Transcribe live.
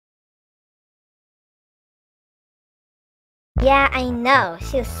Yeah, I know.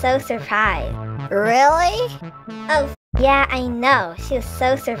 She was so surprised. Really? Oh, yeah, I know. She was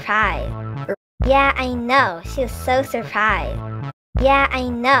so surprised. Yeah, I know. She was so surprised. Yeah, I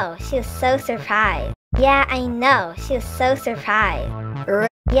know. She was so surprised. Yeah, I know. She was so surprised.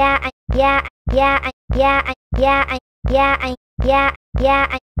 Yeah,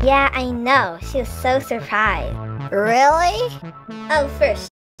 I know. She was so surprised. Really? Oh, for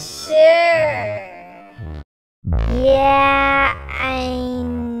sure. Yeah, I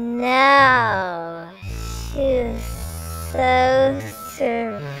know. She was so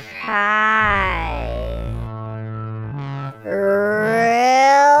surprised. Really?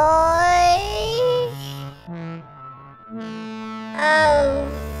 Oh,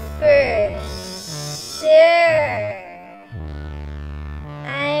 for sure. I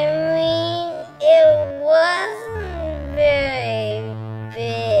mean, it wasn't very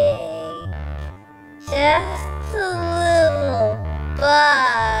big. Just a little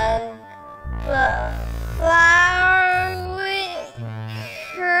bug. But Flower went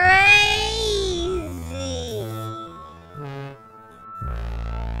crazy.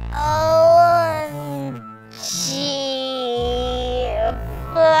 OMG.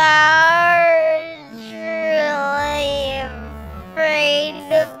 Flower's really afraid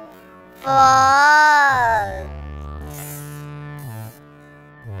of bugs.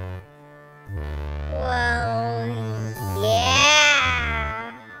 Well,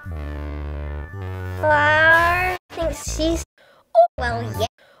 yeah. Flower thinks she's... Oh, well, yeah.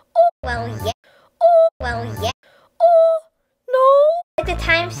 Oh, well, yeah. Oh, well, yeah. Oh, no. At the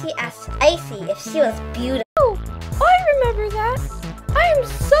time she asked Icy if she was beautiful. Oh, I remember that. I am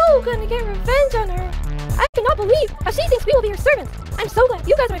so gonna get revenge on her. I cannot believe how she thinks we will be her servants. I'm so glad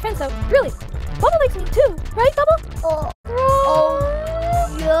you guys are my friends, though. Really. Bubble likes me too, right, Bubble?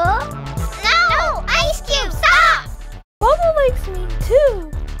 Yeah? No! Ice Cube, stop! Bubble likes me too,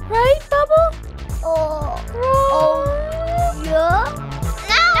 right, Bubble? Yeah?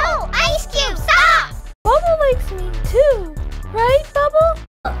 No! Ice Cube, stop! Bubble likes me too, right, Bubble?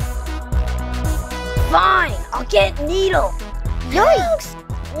 Fine, I'll get Needle. Yikes!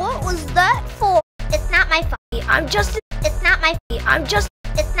 What was that for? It's not my fault. I'm just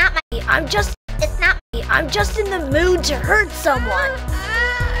in the mood to hurt someone.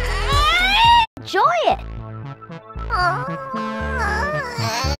 Enjoy it.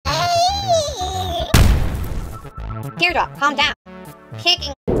 Teardrop, calm down.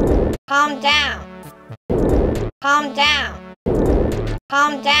 Kicking. Calm down. Calm down.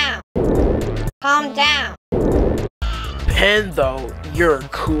 Calm down. Calm down. Pen, though, you're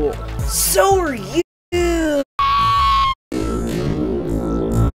cool. So are you.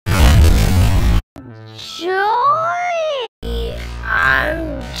 Joy!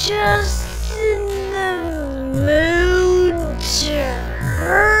 I'm just in the mood to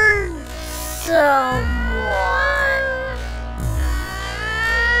hurt someone.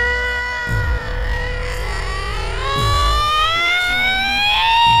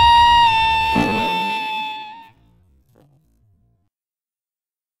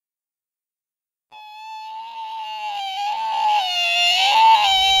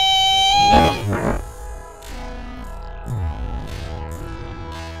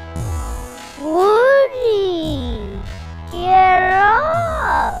 Woody, get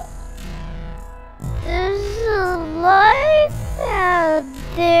up! There's a life out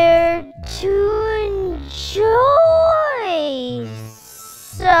there to enjoy,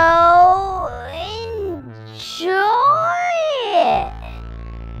 so enjoy it.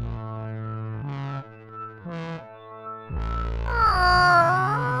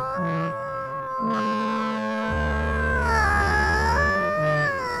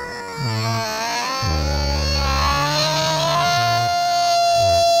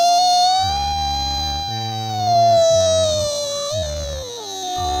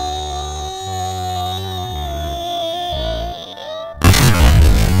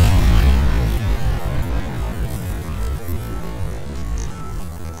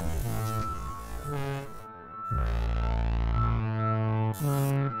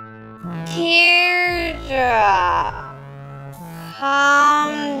 Teardrop,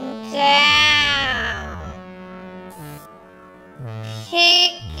 calm down.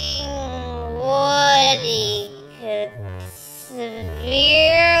 Kicking Woody could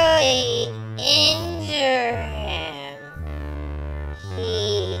severely injure him.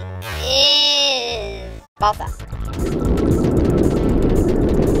 He is Balsa.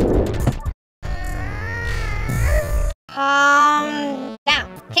 Calm down.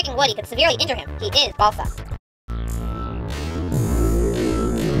 Kicking Woody could severely injure him. He is Balsa.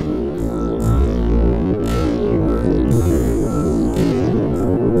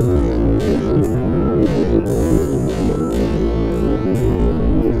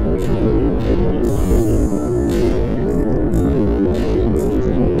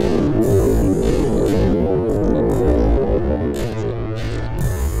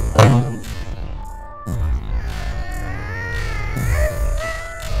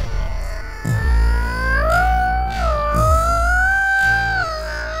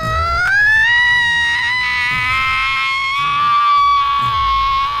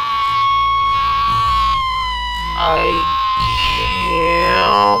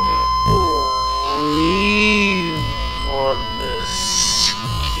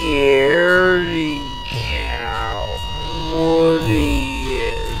 scaredy cat. What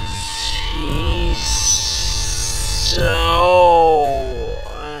is he so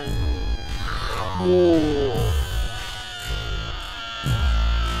uncool?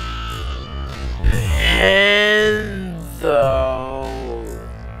 And though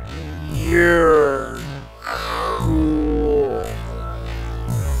you're cool,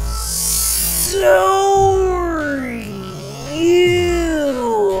 so are you,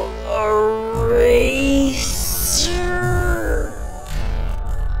 eraser.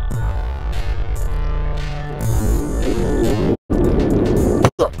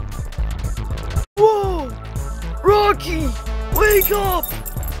 Whoa! Rocky! Wake up!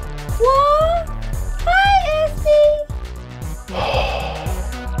 What? Hi, Essie!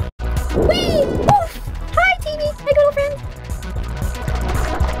 Wee! Oof! Hi, TV! My little friend!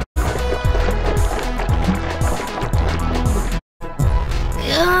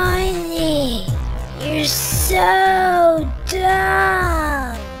 Connie, you're so dumb.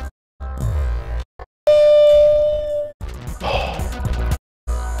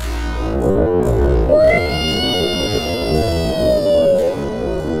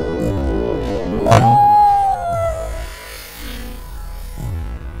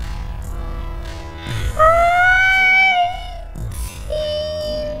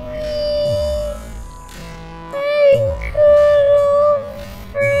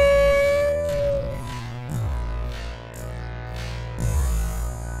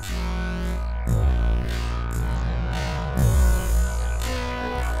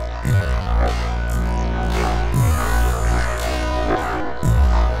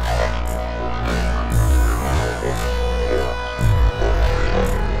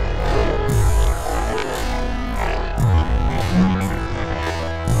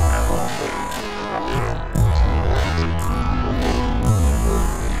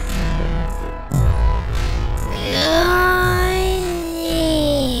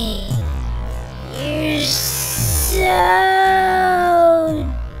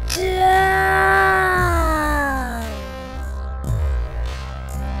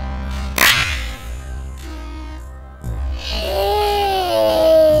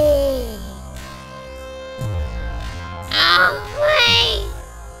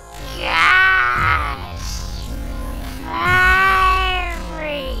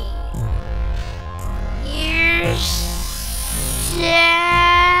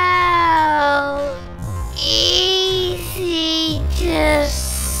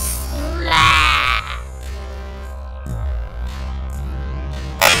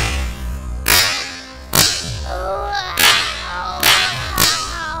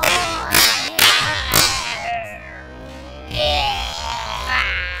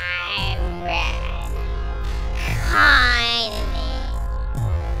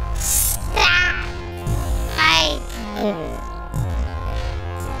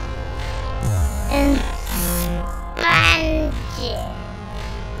 And sponge it.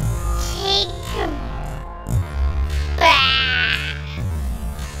 Take a bath.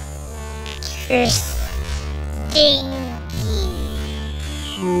 You're stinky.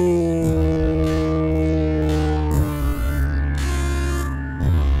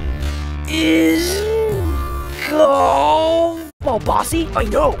 Isn't golf oh, bossy? I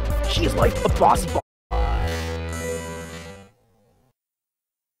know. She is like a bossy boss.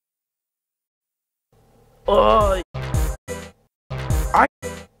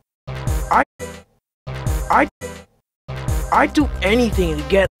 I'd do anything to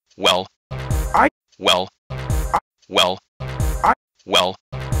get. Well. I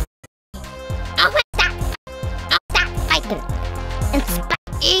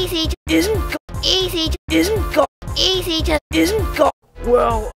Easy to isn't easy to isn't go easy to isn't go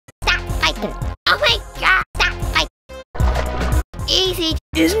well stop fighting. Oh my god, stop fighting. Easy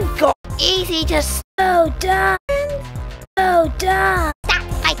isn't go easy to slow down. Slow down. Stop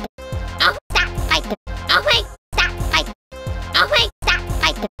fighting. Oh stop fighting. Oh my stop fighting. Oh my stop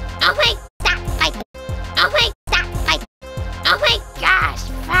fighting. Oh my stop fighting. Oh my stop fighting. Oh my gosh,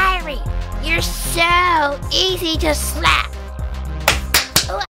 Fiery. You're so easy to slap.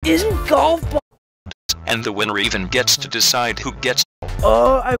 isn't golf and the winner even gets to decide who gets.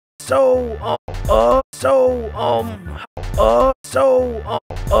 I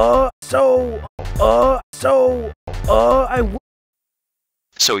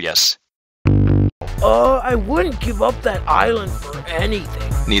So yes, I wouldn't give up that island for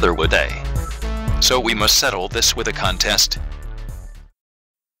anything. neither would they. So we must settle this with a contest.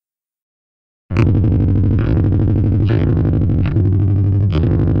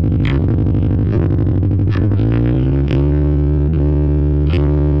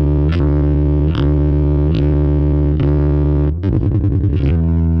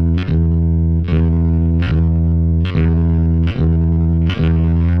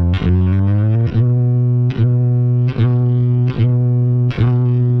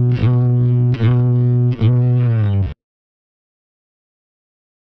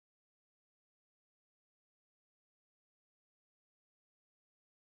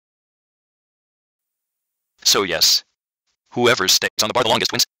 So yes, whoever stays on the bar the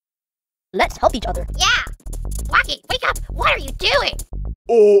longest wins. Let's help each other. Yeah! Rocky, wake up! What are you doing?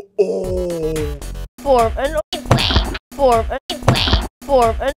 Oh, oh. Form an Wait, form an wait,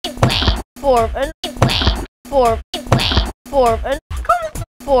 form an wait, form an wait, form wait. form an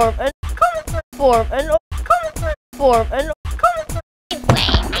form an form an form an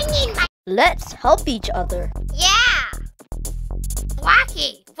I need my... Let's help each other. Yeah!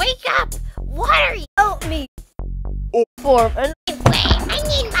 Rocky, wake up! What are you... Help me. Form an Wait, I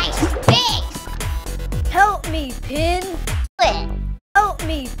need my space! help me pin. Split, Help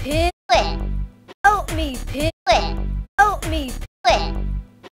me pin. split, Help me pin. split, Help me split.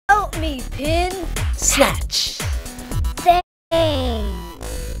 help me pin. Snatch. Thanks.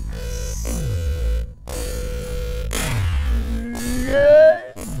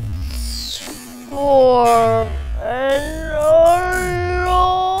 Let's form an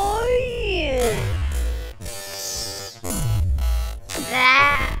alliance.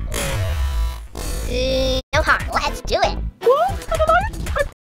 That... no harm, let's do it!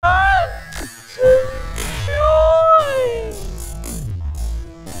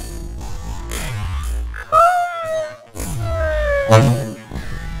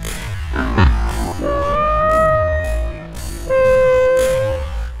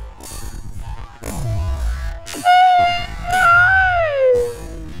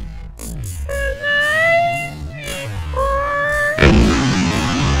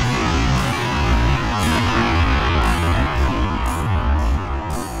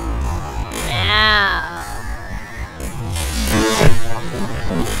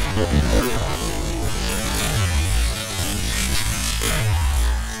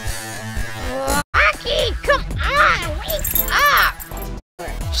 Rocky, come on, wake up!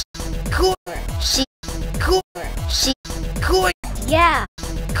 Yeah.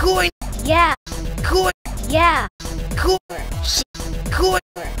 Yeah. Yeah. Yeah. Yeah.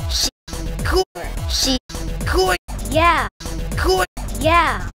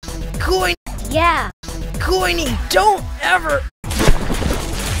 Yeah. Coiny, don't ever.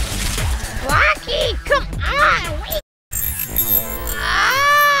 Rocky, come on, wake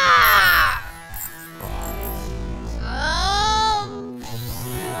up!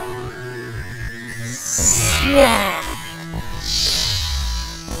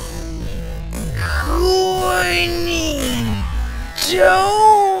 Coiny,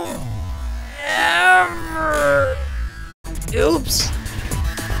 don't ever. Oops.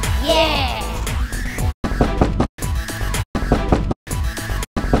 Yeah!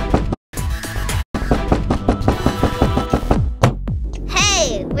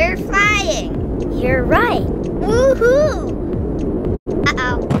 Hey, we're flying! You're right. Woohoo!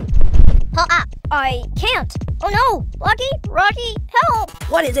 Uh-oh. Pull up. I can't. Oh no! Rocky! Rocky! Help!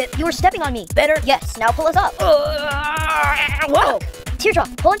 What is it? You were stepping on me. Better? Yes, now pull us up. Whoa!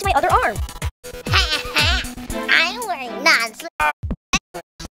 Teardrop, pull into my other arm. I'm wearing non-slip.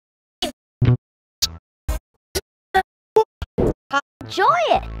 Enjoy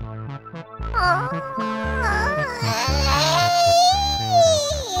it!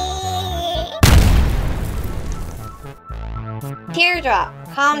 Teardrop,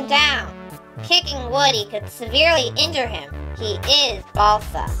 calm down. Kicking Woody could severely injure him. He is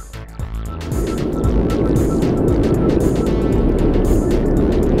balsa.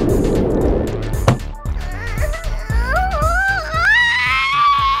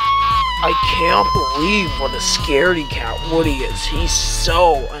 I can't believe what a scaredy cat Woody is. He's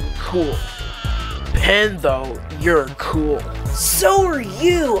so uncool. Pen, though, you're cool. So are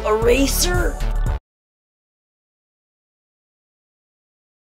you, Eraser.